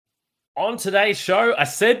On today's show, I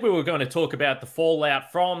said we were going to talk about the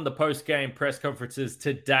fallout from the post-game press conferences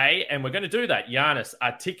today, and we're going to do that. Giannis,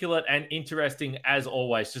 articulate and interesting as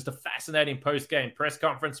always. Just a fascinating post-game press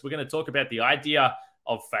conference. We're going to talk about the idea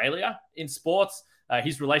of failure in sports,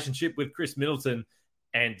 his relationship with Khris Middleton,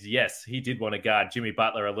 and yes, he did want to guard Jimmy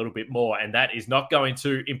Butler a little bit more, and that is not going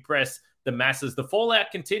to impress the masses. The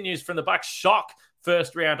fallout continues from the Bucks' shock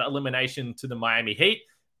first-round elimination to the Miami Heat.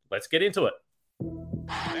 Let's get into it.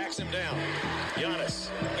 Backs him down. Giannis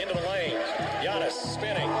into the lane. Giannis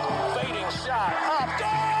spinning. Fading shot. Up.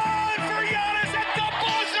 Good for Giannis at the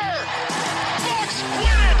buzzer. Bucks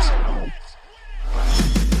win it.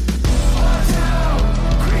 Our town,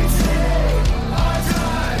 Green City, our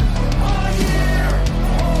time, our year,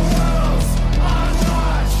 whole world's on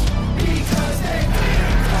watch because they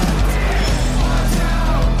beat Cody. Our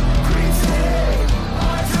town, Green City,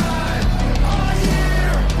 our time, our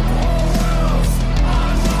year, whole world's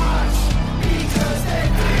on watch because they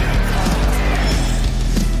beat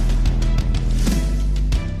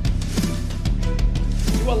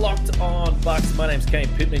You are locked on Bucks. My name's Kane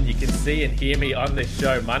Pittman. You can see and hear me on this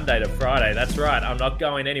show Monday to Friday. That's right. I'm not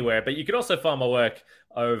going anywhere. But you can also find my work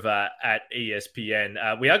over at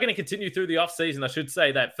ESPN. We are going to continue through the offseason. I should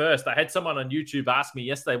say that first. I had someone on YouTube ask me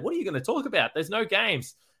yesterday, what are you going to talk about? There's no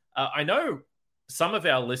games. I know some of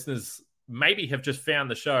our listeners maybe have just found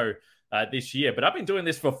the show this year, but I've been doing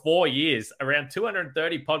this for 4 years, around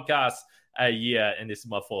 230 podcasts a year, and this is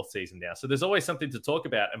my fourth season now. So there's always something to talk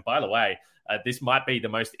about. And by the way, this might be the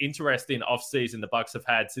most interesting off-season the Bucks have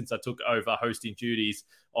had since I took over hosting duties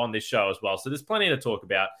on this show as well. So there's plenty to talk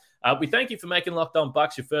about. We thank you for making Locked On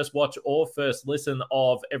Bucks your first watch or first listen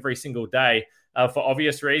of every single day. For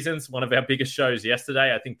obvious reasons, one of our biggest shows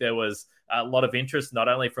yesterday, I think there was a lot of interest, not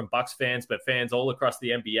only from Bucks fans, but fans all across the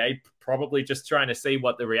NBA, probably just trying to see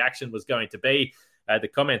what the reaction was going to be. The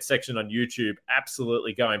comment section on YouTube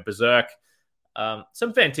absolutely going berserk.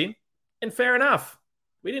 Some venting, and fair enough.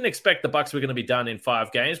 We didn't expect the Bucks were going to be done in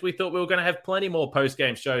 5 games. We thought we were going to have plenty more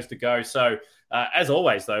post-game shows to go. So, as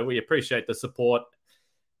always, though, we appreciate the support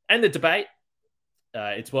and the debate.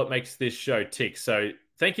 It's what makes this show tick. So,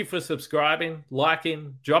 thank you for subscribing,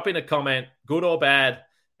 liking, dropping a comment, good or bad,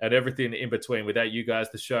 and everything in between. Without you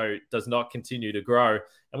guys, the show does not continue to grow.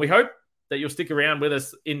 And we hope that you'll stick around with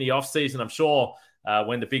us in the off-season. I'm sure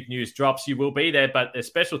when the big news drops, you will be there. But a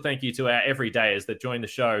special thank you to our everydayers that join the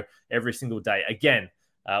show every single day. Again,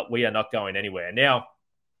 we are not going anywhere. Now,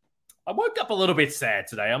 I woke up a little bit sad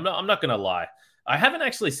today. I'm not going to lie. I haven't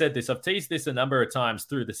actually said this. I've teased this a number of times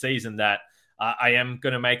through the season that I am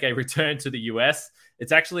going to make a return to the US.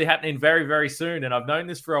 It's actually happening very, very soon. And I've known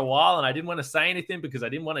this for a while, and I didn't want to say anything because I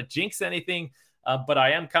didn't want to jinx anything. But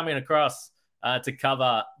I am coming across to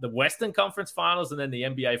cover the Western Conference Finals and then the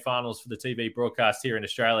NBA Finals for the TV broadcast here in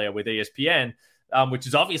Australia with ESPN, which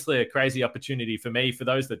is obviously a crazy opportunity for me. For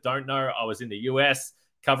those that don't know, I was in the US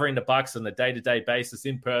covering the Bucks on a day-to-day basis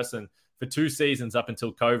in person for 2 seasons up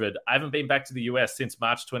until COVID. I haven't been back to the US since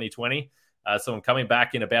March 2020. So I'm coming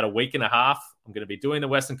back in about a week and a half. I'm going to be doing the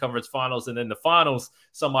Western Conference Finals and then the Finals.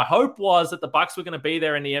 So my hope was that the Bucks were going to be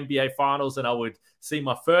there in the NBA Finals and I would see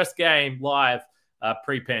my first game live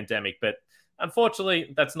pre-pandemic. But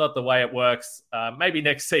unfortunately, that's not the way it works. Maybe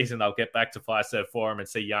next season I'll get back to Fiserv Forum and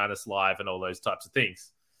see Giannis live and all those types of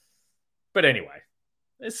things. But anyway,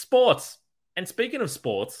 it's sports. And speaking of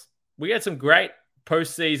sports, we had some great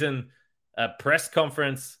postseason press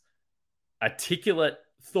conference articulate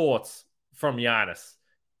thoughts from Giannis.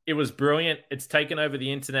 It was brilliant. It's taken over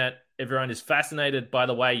the internet. Everyone is fascinated by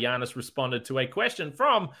the way Giannis responded to a question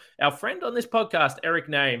from our friend on this podcast, Eric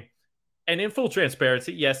Name. And in full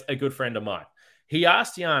transparency, yes, a good friend of mine. He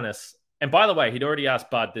asked Giannis, and by the way, he'd already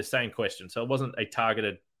asked Bud the same question, so it wasn't a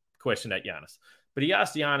targeted question at Giannis. But he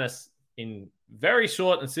asked Giannis in very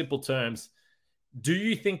short and simple terms, do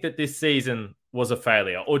you think that this season was a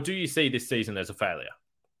failure, or do you see this season as a failure?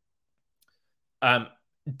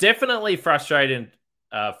 Definitely frustrated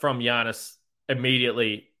from Giannis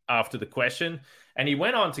immediately after the question. And he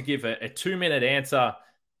went on to give a 2-minute answer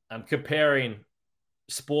comparing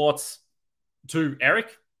sports to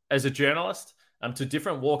Eric as a journalist, to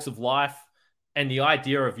different walks of life, and the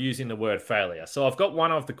idea of using the word failure. So I've got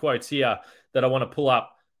one of the quotes here that I want to pull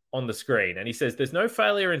up on the screen. And he says, there's no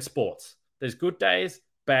failure in sports. There's good days,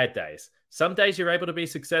 bad days. Some days you're able to be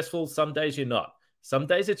successful. Some days you're not. Some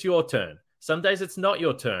days it's your turn. Some days it's not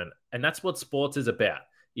your turn. And that's what sports is about.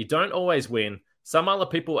 You don't always win. Some other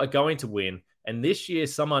people are going to win. And this year,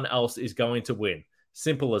 someone else is going to win.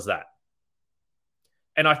 Simple as that.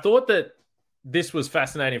 And I thought that this was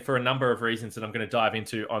fascinating for a number of reasons that I'm going to dive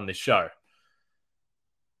into on this show.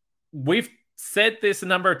 We've said this a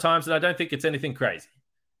number of times, and I don't think it's anything crazy.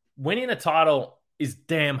 Winning a title is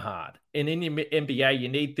damn hard. And in your NBA, you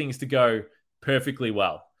need things to go perfectly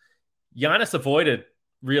well. Giannis avoided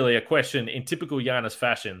really a question in typical Giannis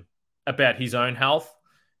fashion about his own health.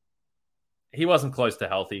 He wasn't close to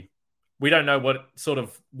healthy. We don't know what sort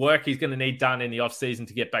of work he's going to need done in the offseason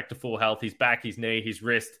to get back to full health. His back, his knee, his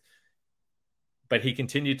wrist. But he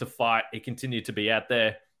continued to fight. He continued to be out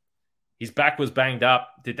there. His back was banged up.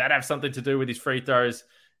 Did that have something to do with his free throws?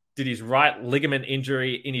 Did his right ligament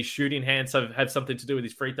injury in his shooting hands have something to do with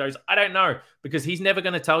his free throws? I don't know, because he's never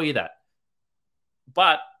going to tell you that.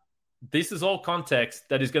 But this is all context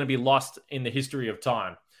that is going to be lost in the history of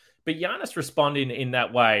time. But Giannis responding in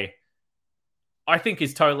that way, I think,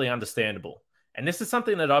 is totally understandable. And this is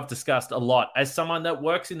something that I've discussed a lot as someone that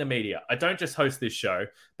works in the media. I don't just host this show,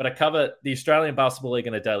 but I cover the Australian Basketball League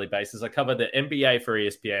on a daily basis. I cover the NBA for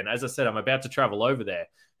ESPN. As I said, I'm about to travel over there.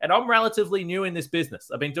 And I'm relatively new in this business.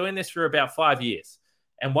 I've been doing this for about 5 years.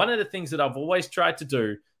 And one of the things that I've always tried to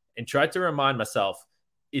do and tried to remind myself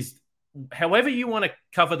is, however you want to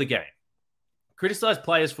cover the game, criticize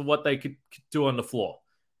players for what they could do on the floor.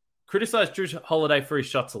 Criticize Drew Holiday for his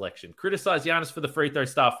shot selection. Criticize Giannis for the free throw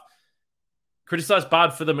stuff. Criticize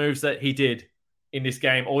Bud for the moves that he did in this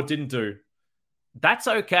game or didn't do. That's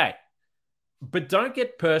okay. But don't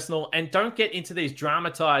get personal and don't get into these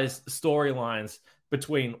dramatized storylines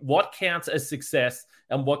between what counts as success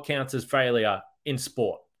and what counts as failure in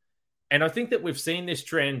sport. And I think that we've seen this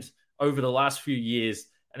trend over the last few years,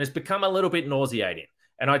 and it's become a little bit nauseating.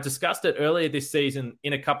 And I discussed it earlier this season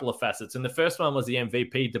in a couple of facets. And the first one was the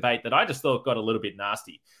MVP debate that I just thought got a little bit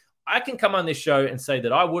nasty. I can come on this show and say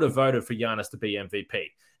that I would have voted for Giannis to be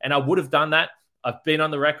MVP. And I would have done that. I've been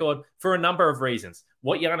on the record for a number of reasons.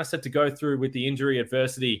 What Giannis had to go through with the injury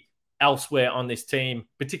adversity elsewhere on this team,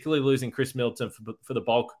 particularly losing Khris Middleton for the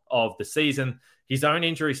bulk of the season, his own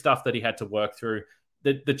injury stuff that he had to work through,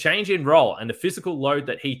 the change in role and the physical load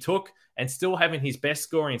that he took, and still having his best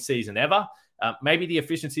scoring season ever. Maybe the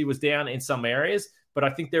efficiency was down in some areas, but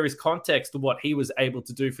I think there is context to what he was able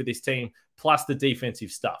to do for this team, plus the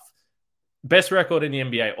defensive stuff. Best record in the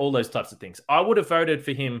NBA, all those types of things. I would have voted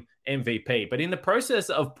for him MVP, but in the process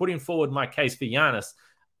of putting forward my case for Giannis,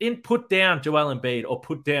 I didn't put down Joel Embiid or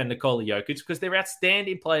put down Nikola Jokic because they're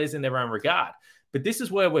outstanding players in their own regard. But this is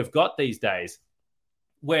where we've got these days,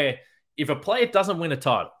 where if a player doesn't win a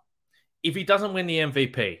title, if he doesn't win the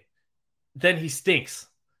MVP, then he stinks.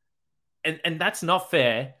 And that's not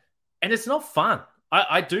fair, and it's not fun.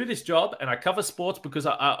 I do this job, and I cover sports because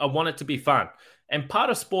I want it to be fun. And part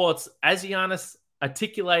of sports, as Giannis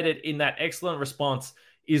articulated in that excellent response,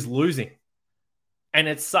 is losing. And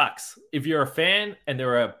it sucks. If you're a fan, and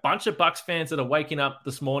there are a bunch of Bucks fans that are waking up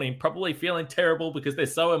this morning probably feeling terrible because they're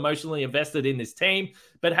so emotionally invested in this team.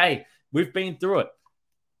 But hey, we've been through it.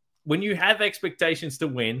 When you have expectations to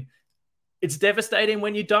win, it's devastating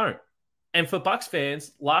when you don't. And for Bucks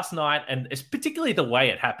fans, last night, and it's particularly the way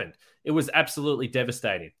it happened, it was absolutely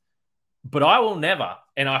devastating. But I will never,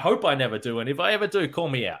 and I hope I never do, and if I ever do, call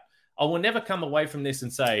me out. I will never come away from this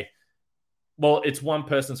and say, well, it's one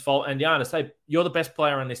person's fault. And Giannis, hey, you're the best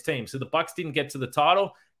player on this team. So the Bucks didn't get to the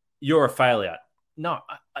title. You're a failure. No,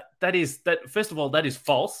 first of all, that is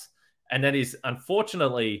false. And that is,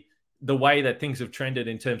 unfortunately, the way that things have trended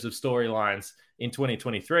in terms of storylines in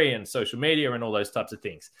 2023 and social media and all those types of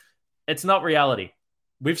things. It's not reality.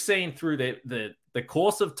 We've seen through the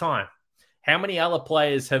course of time how many other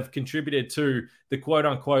players have contributed to the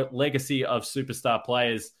quote-unquote legacy of superstar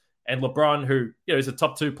players. And LeBron, who is a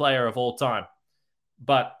top 2 player of all time.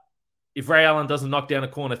 But if Ray Allen doesn't knock down a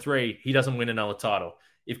corner 3, he doesn't win another title.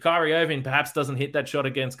 If Kyrie Irving perhaps doesn't hit that shot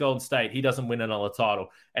against Golden State, he doesn't win another title.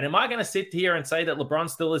 And am I going to sit here and say that LeBron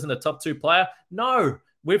still isn't a top 2 player? No.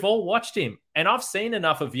 We've all watched him. And I've seen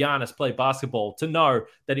enough of Giannis play basketball to know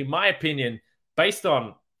that, in my opinion, based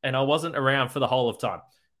on, and I wasn't around for the whole of time,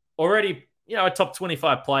 already, a top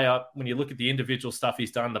 25 player, when you look at the individual stuff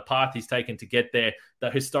he's done, the path he's taken to get there,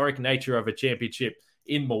 the historic nature of a championship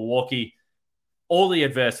in Milwaukee, all the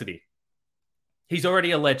adversity. He's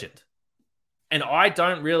already a legend. And I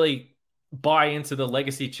don't really buy into the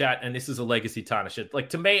legacy chat, and this is a legacy tarnish. Like,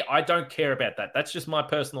 to me, I don't care about that. That's just my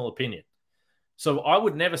personal opinion. So I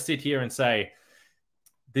would never sit here and say,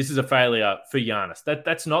 this is a failure for Giannis.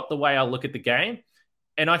 That's not the way I look at the game.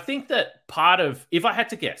 And I think that if I had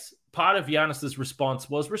to guess, part of Giannis's response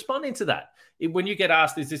was responding to that. When you get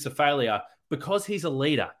asked, is this a failure? Because he's a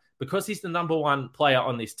leader, because he's the number 1 player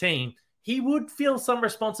on this team, he would feel some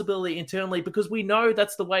responsibility internally because we know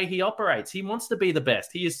that's the way he operates. He wants to be the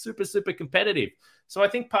best. He is super, super competitive. So I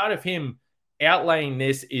think part of him outlaying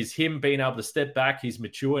this is him being able to step back. He's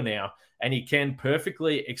mature now and he can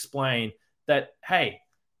perfectly explain that, hey,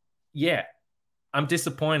 yeah, I'm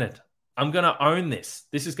disappointed. I'm going to own this.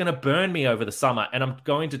 This is going to burn me over the summer, and I'm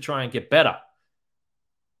going to try and get better.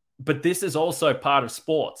 But this is also part of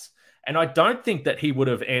sports. And I don't think that he would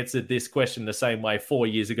have answered this question the same way 4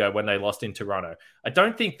 years ago when they lost in Toronto. I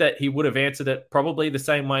don't think that he would have answered it probably the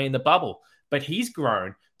same way in the bubble. But he's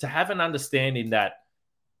grown to have an understanding that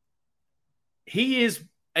he is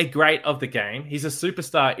a great of the game. He's a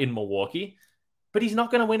superstar in Milwaukee, but he's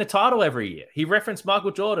not going to win a title every year. He referenced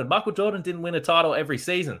Michael Jordan. Michael Jordan didn't win a title every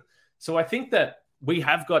season. So I think that we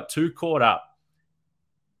have got too caught up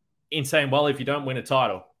in saying, well, if you don't win a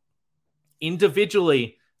title,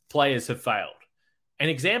 individually, players have failed. An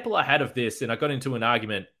example I had of this, and I got into an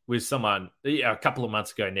argument with someone a couple of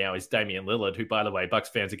months ago now, is Damian Lillard, who, by the way, Bucks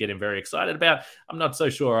fans are getting very excited about. I'm not so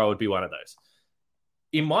sure I would be one of those.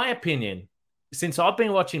 In my opinion, since I've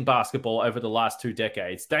been watching basketball over the last 2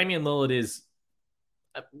 decades, Damian Lillard is,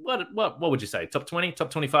 what would you say, top 20, top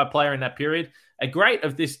 25 player in that period? A great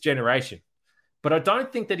of this generation. But I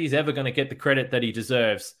don't think that he's ever going to get the credit that he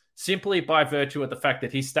deserves simply by virtue of the fact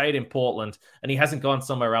that he stayed in Portland and he hasn't gone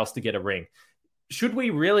somewhere else to get a ring. Should we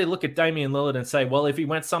really look at Damian Lillard and say, well, if he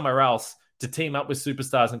went somewhere else to team up with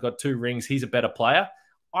superstars and got 2 rings, he's a better player?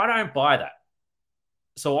 I don't buy that.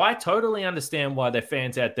 So I totally understand why there are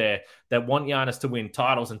fans out there that want Giannis to win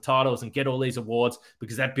titles and get all these awards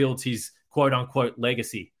because that builds his quote-unquote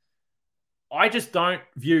legacy. I just don't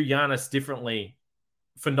view Giannis differently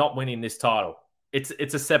for not winning this title. It's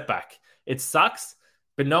a setback. It sucks,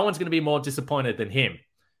 but no one's going to be more disappointed than him.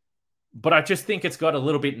 But I just think it's got a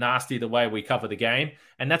little bit nasty the way we cover the game.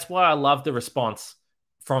 And that's why I love the response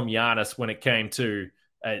from Giannis when it came to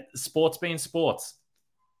sports being sports.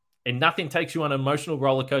 And nothing takes you on an emotional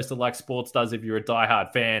roller coaster like sports does if you're a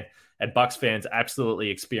diehard fan. And Bucks fans absolutely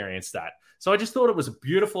experienced that. So I just thought it was a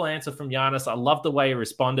beautiful answer from Giannis. I love the way he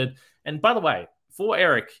responded. And by the way, for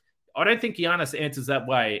Eric, I don't think Giannis answers that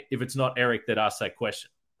way if it's not Eric that asked that question.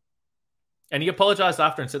 And he apologized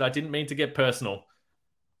after and said, I didn't mean to get personal.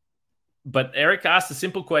 But Eric asked a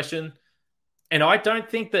simple question. And I don't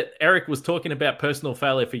think that Eric was talking about personal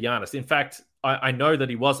failure for Giannis. In fact, I know that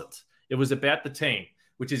he wasn't. It was about the team,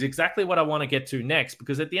 which is exactly what I want to get to next.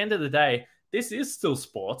 Because at the end of the day, this is still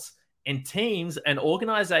sports. And teams and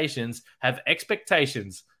organizations have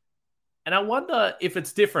expectations. And I wonder if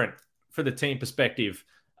it's different for the team perspective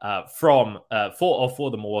for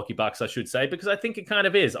the Milwaukee Bucks, I should say, because I think it kind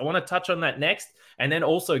of is. I want to touch on that next and then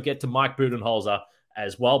also get to Mike Budenholzer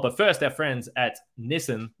as well. But first, our friends at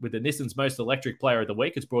Nissan with the Nissan's Most Electric Player of the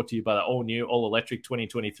Week. It's brought to you by the all-new, all-electric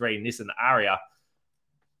 2023 Nissan Ariya.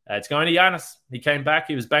 It's going to Giannis. He came back.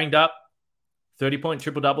 He was banged up. 30-point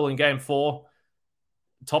triple-double in Game 4.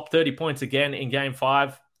 Top 30 points again in Game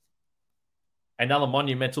 5. Another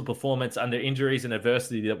monumental performance under injuries and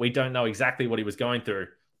adversity that we don't know exactly what he was going through.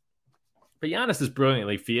 But Giannis is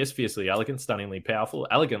brilliantly fierce, fiercely elegant, stunningly powerful,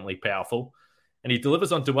 elegantly powerful. And he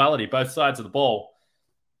delivers on duality, both sides of the ball.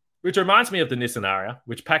 Which reminds me of the Nissan Ariya,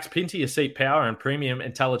 which packs pin-to-your seat power and premium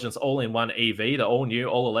intelligence all in one EV, the all-new,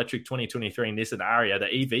 all-electric 2023 Nissan Ariya,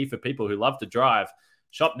 the EV for people who love to drive.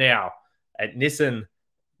 Shop now at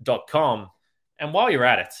nissan.com. And while you're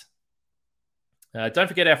at it, don't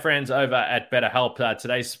forget our friends over at BetterHelp.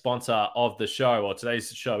 Today's sponsor of the show, or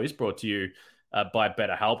today's show is brought to you by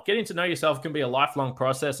BetterHelp. Getting to know yourself can be a lifelong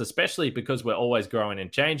process, especially because we're always growing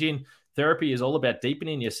and changing. Therapy is all about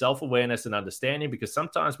deepening your self-awareness and understanding, because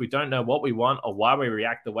sometimes we don't know what we want or why we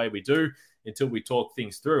react the way we do until we talk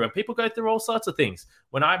things through. And people go through all sorts of things.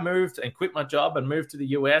 When I moved and quit my job and moved to the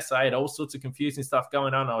US, I had all sorts of confusing stuff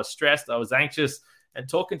going on. I was stressed. I was anxious. And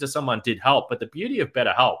talking to someone did help. But the beauty of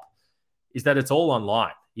BetterHelp is that it's all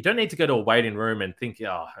online. You don't need to go to a waiting room and think,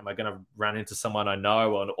 oh, am I going to run into someone I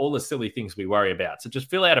know, or all the silly things we worry about. So just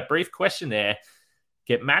fill out a brief questionnaire,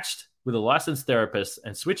 get matched with a licensed therapist,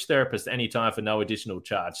 and switch therapists anytime for no additional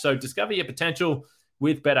charge. So discover your potential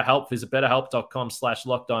with BetterHelp. Visit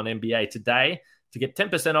betterhelp.com/LockedOnNBA today to get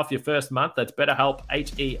 10% off your first month. That's BetterHelp,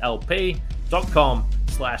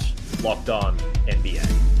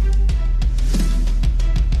 HELP.com/LockedOnNBA.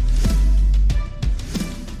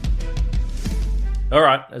 All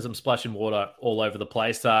right, as I'm splashing water all over the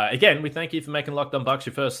place. Again, we thank you for making Locked On Bucks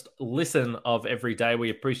your first listen of every day.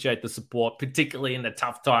 We appreciate the support, particularly in the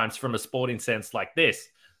tough times from a sporting sense like this.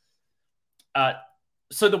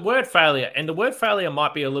 So the word failure, and the word failure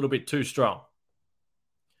might be a little bit too strong.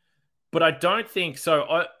 But I don't think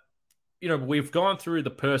so. We've gone through the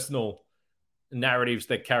personal narratives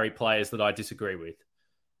that carry players that I disagree with.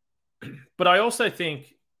 But I also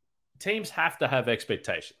think teams have to have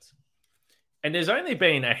expectations. And there's only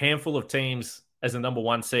been a handful of teams as a number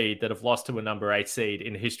 1 seed that have lost to a number 8 seed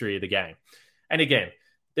in the history of the game. And again,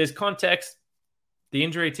 there's context, the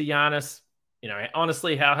injury to Giannis,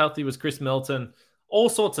 honestly, how healthy was Khris Middleton, all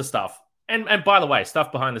sorts of stuff. And by the way,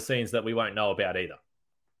 stuff behind the scenes that we won't know about either.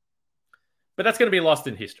 But that's going to be lost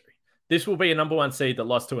in history. This will be a number 1 seed that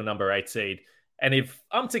lost to a number 8 seed. And if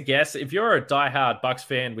I'm to guess, if you're a diehard Bucks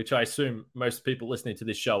fan, which I assume most people listening to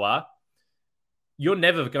this show are, you're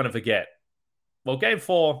never going to forget. Well, Game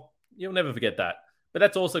 4, you'll never forget that. But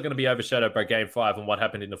that's also going to be overshadowed by Game 5 and what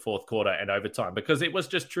happened in the fourth quarter and overtime, because it was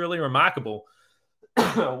just truly remarkable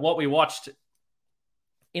what we watched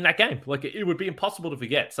in that game. Like, it would be impossible to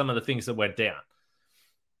forget some of the things that went down.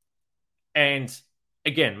 And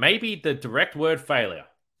again, maybe the direct word failure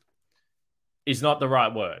is not the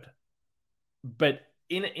right word. But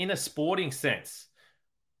in a sporting sense,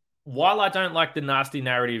 while I don't like the nasty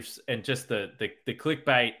narratives and just the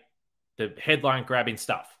clickbait, the headline grabbing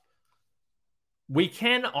stuff, we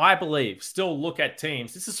can, I believe, still look at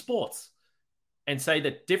teams, this is sports, and say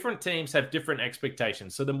that different teams have different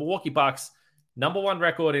expectations. So the Milwaukee Bucks, number 1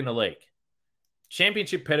 record in the league,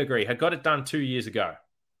 championship pedigree, had got it done 2 years ago.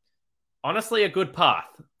 Honestly, a good path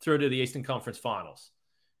through to the Eastern Conference Finals.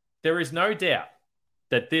 There is no doubt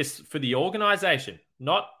that this, for the organization,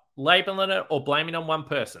 not labeling it or blaming on one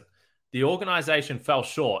person, the organization fell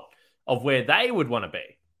short of where they would want to be.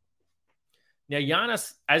 Now,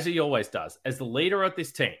 Giannis, as he always does, as the leader of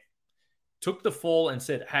this team, took the fall and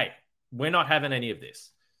said, hey, we're not having any of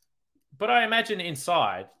this. But I imagine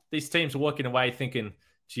inside, these teams are walking away thinking,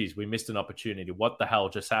 geez, we missed an opportunity. What the hell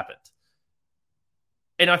just happened?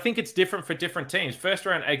 And I think it's different for different teams. First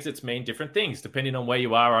round exits mean different things, depending on where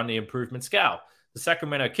you are on the improvement scale. The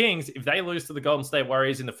Sacramento Kings, if they lose to the Golden State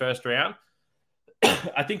Warriors in the first round,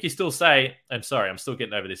 I think you still say, I'm sorry, I'm still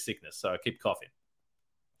getting over this sickness, so I keep coughing.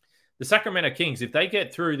 The Sacramento Kings, if they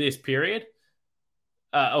get through this period,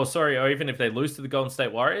 or even if they lose to the Golden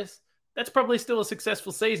State Warriors, that's probably still a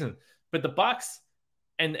successful season. But the Bucks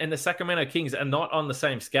and the Sacramento Kings are not on the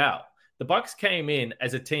same scale. The Bucks came in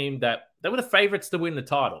as a team that they were the favorites to win the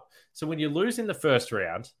title. So when you lose in the first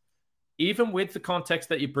round, even with the context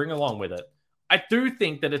that you bring along with it, I do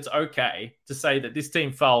think that it's okay to say that this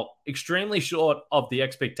team fell extremely short of the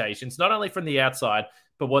expectations, not only from the outside,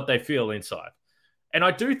 but what they feel inside. And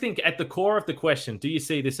I do think at the core of the question, do you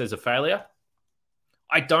see this as a failure?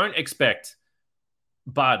 I don't expect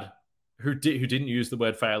Bud, who didn't use the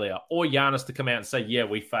word failure, or Giannis to come out and say, yeah,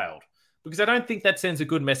 we failed. Because I don't think that sends a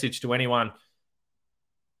good message to anyone.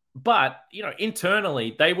 But,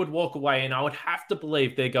 internally, they would walk away, and I would have to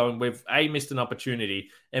believe they're going, we've A, missed an opportunity,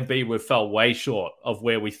 and B, we fell way short of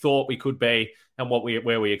where we thought we could be and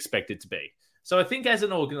where we expected to be. So I think as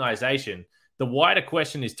an organization, the wider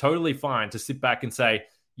question is totally fine to sit back and say,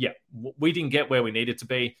 yeah, we didn't get where we needed to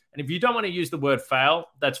be. And if you don't want to use the word fail,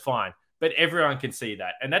 that's fine. But everyone can see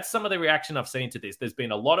that. And that's some of the reaction I've seen to this. There's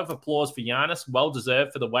been a lot of applause for Giannis,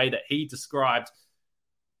 well-deserved for the way that he described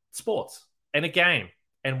sports and a game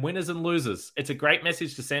and winners and losers. It's a great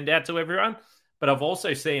message to send out to everyone. But I've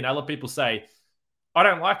also seen other people say, I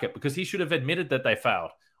don't like it because he should have admitted that they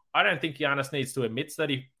failed. I don't think Giannis needs to admit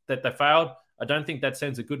that they failed. I don't think that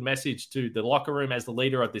sends a good message to the locker room as the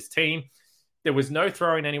leader of this team. There was no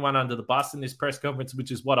throwing anyone under the bus in this press conference,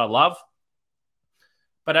 which is what I love.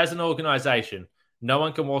 But as an organization, no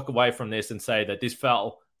one can walk away from this and say that this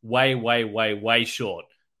fell way, way, way, way short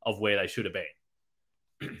of where they should have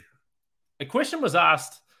been. A question was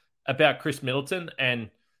asked about Khris Middleton,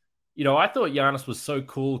 and, I thought Giannis was so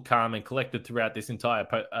cool, calm, and collected throughout this entire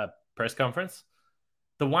press conference.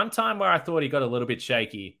 The one time where I thought he got a little bit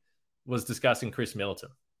shaky was discussing Khris Middleton.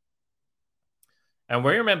 And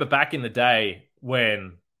we remember back in the day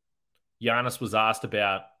when Giannis was asked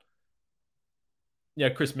about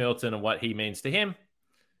Khris Middleton and what he means to him.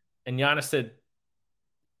 And Giannis said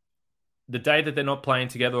the day that they're not playing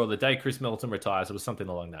together, or the day Khris Middleton retires, it was something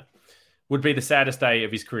along that, would be the saddest day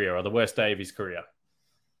of his career, or the worst day of his career.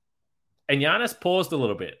 And Giannis paused a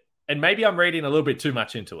little bit. And maybe I'm reading a little bit too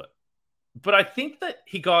much into it. But I think that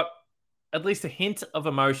he got at least a hint of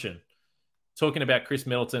emotion talking about Khris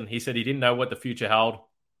Middleton. He said he didn't know what the future held.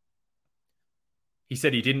 He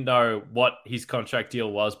said he didn't know what his contract deal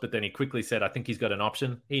was, but then he quickly said, I think he's got an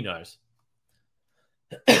option. He knows.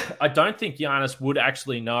 I don't think Giannis would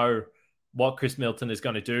actually know what Khris Middleton is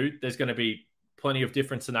going to do. There's going to be plenty of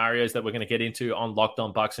different scenarios that we're going to get into on Locked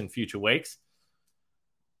On Bucks in future weeks.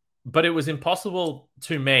 But it was impossible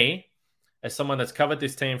to me, as someone that's covered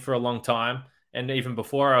this team for a long time, and even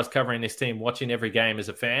before I was covering this team, watching every game as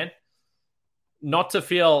a fan, not to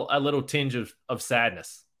feel a little tinge of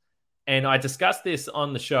sadness. And I discussed this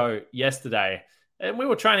on the show yesterday And we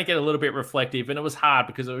were trying to get a little bit reflective, and it was hard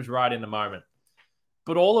because it was right in the moment.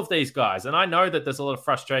 But all of these guys, and I know that there's a lot of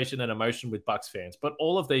frustration and emotion with Bucks fans, but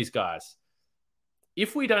all of these guys,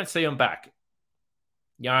 if we don't see them back,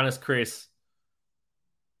 Giannis, Khris,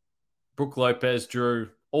 Brook Lopez, Drew,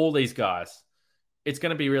 all these guys, it's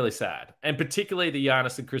going to be really sad. And particularly the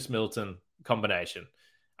Giannis and Khris Middleton combination.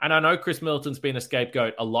 And I know Khris Middleton's been a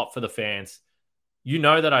scapegoat a lot for the fans. You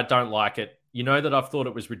know that I don't like it. You know that I've thought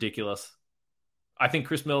it was ridiculous. I think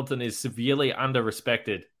Khris Middleton is severely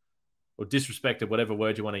under-respected or disrespected, whatever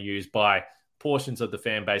word you want to use, by portions of the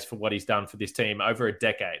fan base for what he's done for this team over a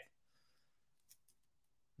decade.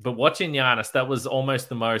 But watching Giannis, that was almost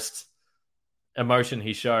the most emotion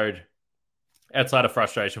he showed outside of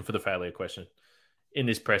frustration for the failure question in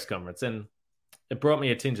this press conference. And it brought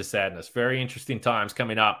me a tinge of sadness. Very interesting times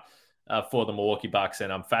coming up for the Milwaukee Bucks,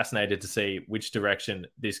 and I'm fascinated to see which direction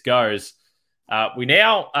this goes. I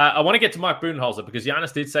want to get to Mike Budenholzer because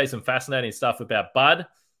Giannis did say some fascinating stuff about Bud.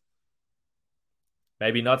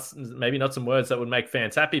 Maybe not some words that would make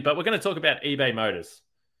fans happy, but we're going to talk about eBay Motors.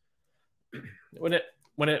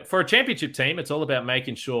 For a championship team, it's all about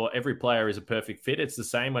making sure every player is a perfect fit. It's the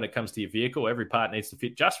same when it comes to your vehicle. Every part needs to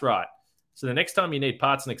fit just right. So the next time you need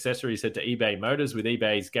parts and accessories, head to eBay Motors. With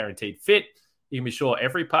eBay's guaranteed fit, you can be sure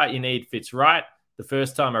every part you need fits right the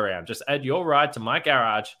first time around. Just add your ride to My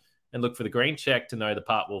Garage and look for the green check to know the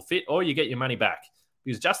part will fit, or you get your money back.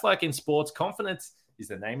 Because just like in sports, confidence is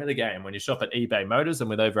the name of the game. When you shop at eBay Motors, and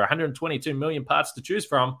with over 122 million parts to choose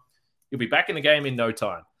from, you'll be back in the game in no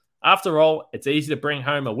time. After all, it's easy to bring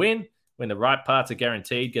home a win when the right parts are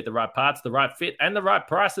guaranteed. Get the right parts, the right fit, and the right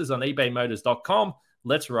prices on ebaymotors.com.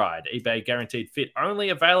 Let's ride. eBay guaranteed fit only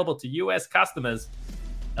available to U.S. customers.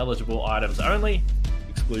 Eligible items only.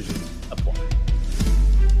 Exclusions apply.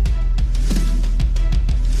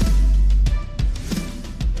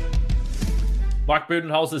 Mike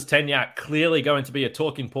Budenholzer's tenure clearly going to be a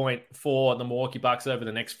talking point for the Milwaukee Bucks over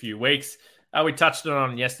the next few weeks. We touched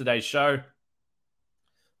on yesterday's show.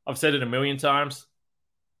 I've said it a million times.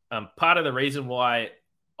 Part of the reason why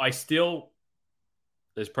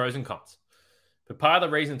there's pros and cons. But part of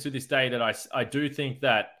the reason to this day that I do think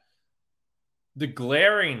that the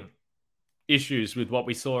glaring issues with what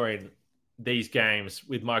we saw in these games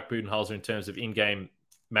with Mike Budenholzer in terms of in-game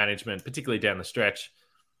management, particularly down the stretch,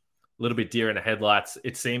 a little bit deer in the headlights,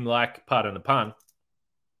 it seemed like, pardon the pun.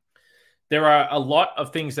 There are a lot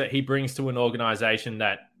of things that he brings to an organization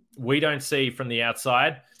that we don't see from the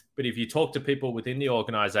outside, but if you talk to people within the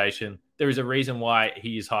organization, there is a reason why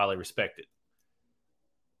he is highly respected.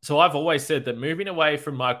 So I've always said that moving away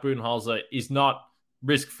from Mike Budenholzer is not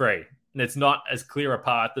risk-free, and it's not as clear a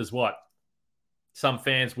path as what some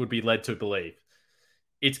fans would be led to believe.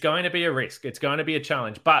 It's going to be a risk. It's going to be a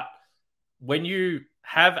challenge. But when you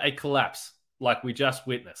have a collapse like we just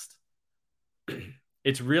witnessed,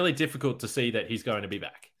 it's really difficult to see that he's going to be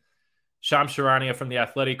back. Shams Charania from The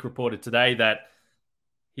Athletic reported today that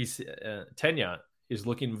his tenure is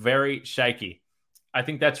looking very shaky. I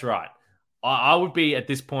think that's right. I would be, at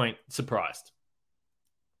this point, surprised.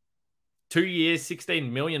 2 years,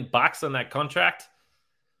 $16 million on that contract.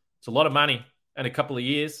 It's a lot of money in a couple of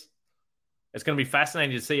years. It's going to be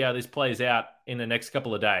fascinating to see how this plays out in the next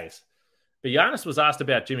couple of days. But Giannis was asked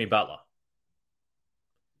about Jimmy Butler.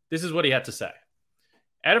 This is what he had to say.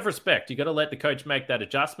 Out of respect, you got to let the coach make that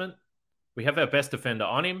adjustment. We have our best defender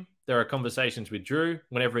on him. There are conversations with Drew.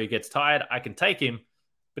 Whenever he gets tired, I can take him,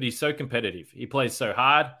 but he's so competitive. He plays so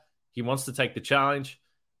hard. He wants to take the challenge.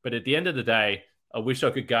 But at the end of the day, I wish I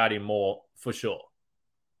could guard him more, for sure.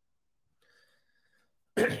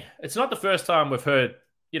 It's not the first time we've heard,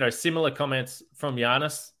 similar comments from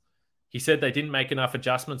Giannis. He said they didn't make enough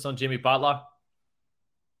adjustments on Jimmy Butler.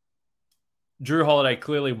 Drew Holiday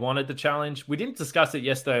clearly wanted the challenge. We didn't discuss it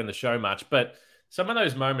yesterday on the show much, but some of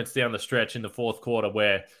those moments down the stretch in the fourth quarter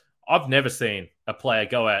where I've never seen a player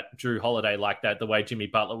go at Drew Holiday like that, the way Jimmy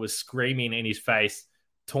Butler was screaming in his face,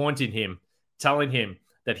 taunting him, telling him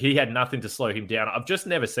that he had nothing to slow him down. I've just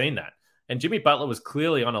never seen that. And Jimmy Butler was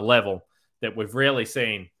clearly on a level that we've rarely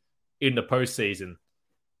seen in the postseason.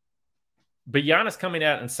 But Giannis coming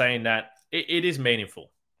out and saying that, it is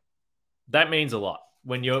meaningful. That means a lot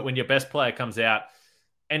when your best player comes out.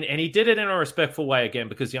 And he did it in a respectful way again,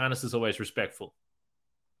 because Giannis is always respectful.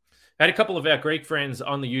 I had a couple of our Greek friends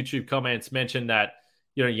on the YouTube comments mention that,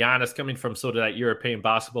 Giannis coming from sort of that European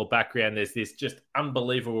basketball background, there's this just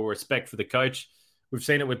unbelievable respect for the coach. We've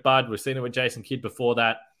seen it with Bud. We've seen it with Jason Kidd before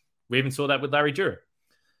that. We even saw that with Larry Drew.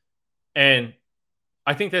 And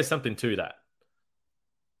I think there's something to that.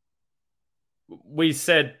 We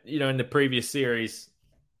said, in the previous series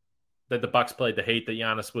that the Bucks played the Heat, that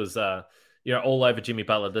Giannis was all over Jimmy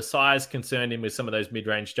Butler. The size concerned him with some of those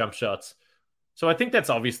mid-range jump shots. So I think that's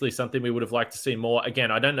obviously something we would have liked to see more. Again,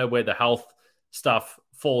 I don't know where the health stuff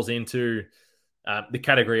falls into the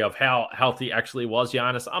category of how healthy actually was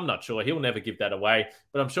Giannis. I'm not sure. He'll never give that away,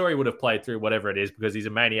 but I'm sure he would have played through whatever it is because he's a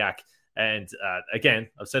maniac. And again,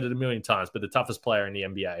 I've said it a million times, but the toughest player in the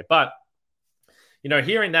NBA. But,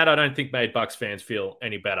 hearing that, I don't think made Bucks fans feel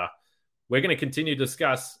any better. We're going to continue to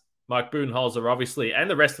discuss Mike Budenholzer, obviously, and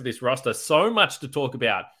the rest of this roster. So much to talk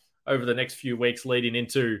about over the next few weeks leading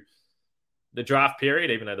into the draft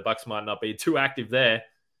period, even though the Bucks might not be too active there,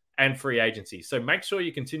 and free agency. So make sure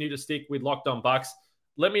you continue to stick with Locked On Bucks.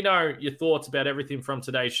 Let me know your thoughts about everything from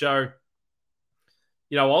today's show.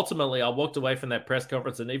 Ultimately, I walked away from that press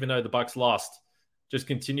conference, and even though the Bucks lost, just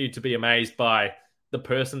continued to be amazed by the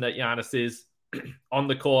person that Giannis is on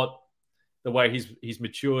the court, the way he's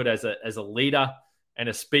matured as a leader and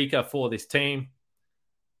a speaker for this team,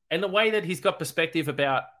 and the way that he's got perspective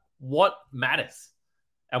about what matters.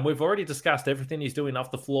 And we've already discussed everything he's doing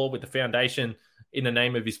off the floor with the foundation in the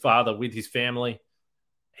name of his father, with his family.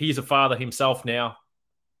 He's a father himself now.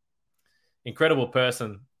 Incredible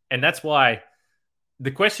person. And that's why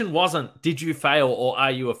the question wasn't, did you fail or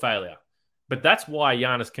are you a failure? But that's why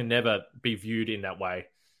Giannis can never be viewed in that way.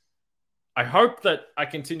 I hope that I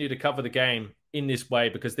continue to cover the game in this way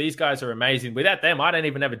because these guys are amazing. Without them, I don't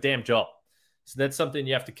even have a damn job. So that's something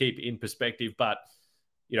you have to keep in perspective. But,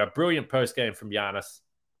 brilliant post game from Giannis.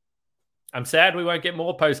 I'm sad we won't get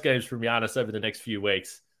more post games from Giannis over the next few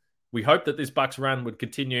weeks. We hope that this Bucks run would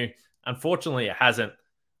continue. Unfortunately, it hasn't.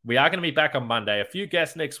 We are going to be back on Monday. A few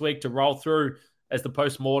guests next week to roll through as the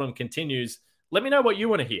post-mortem continues. Let me know what you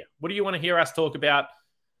want to hear. What do you want to hear us talk about?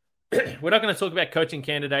 We're not going to talk about coaching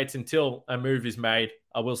candidates until a move is made.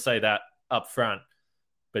 I will say that up front.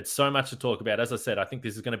 But so much to talk about. As I said, I think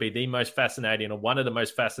this is going to be the most fascinating or one of the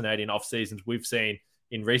most fascinating off seasons we've seen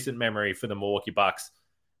in recent memory for the Milwaukee Bucks.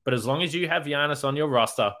 But as long as you have Giannis on your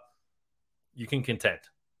roster, you can contend.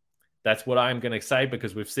 That's what I'm going to say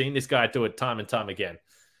because we've seen this guy do it time and time again.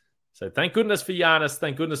 So thank goodness for Giannis.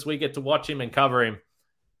 Thank goodness we get to watch him and cover him.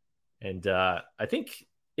 And I think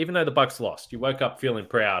even though the Bucks lost, you woke up feeling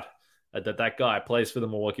proud that guy plays for the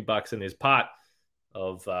Milwaukee Bucks and is part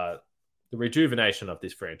of the rejuvenation of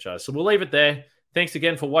this franchise. So we'll leave it there. Thanks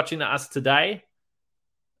again for watching us today.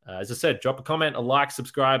 As I said, drop a comment, a like,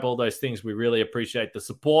 subscribe, all those things. We really appreciate the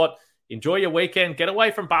support. Enjoy your weekend. Get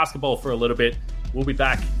away from basketball for a little bit. We'll be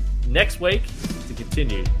back next week to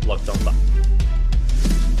continue Locked On Bucks.